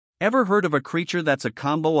Ever heard of a creature that's a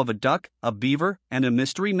combo of a duck, a beaver, and a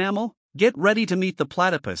mystery mammal? Get ready to meet the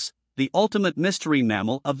platypus, the ultimate mystery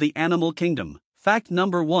mammal of the animal kingdom. Fact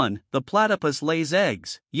number 1, the platypus lays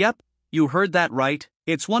eggs. Yep, you heard that right,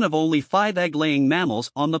 it's one of only 5 egg-laying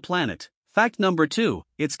mammals on the planet. Fact number 2,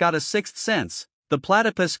 it's got a sixth sense. The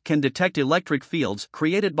platypus can detect electric fields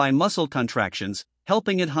created by muscle contractions,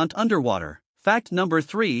 helping it hunt underwater. Fact number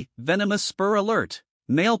 3, venomous spur alert.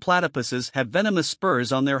 Male platypuses have venomous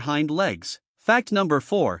spurs on their hind legs. Fact number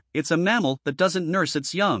 4, it's a mammal that doesn't nurse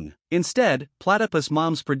its young. Instead, platypus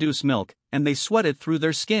moms produce milk, and they sweat it through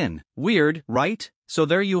their skin. Weird, right? So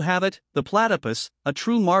there you have it, the platypus, a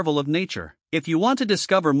true marvel of nature. If you want to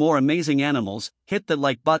discover more amazing animals, hit the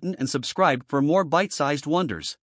like button and subscribe for more bite-sized wonders.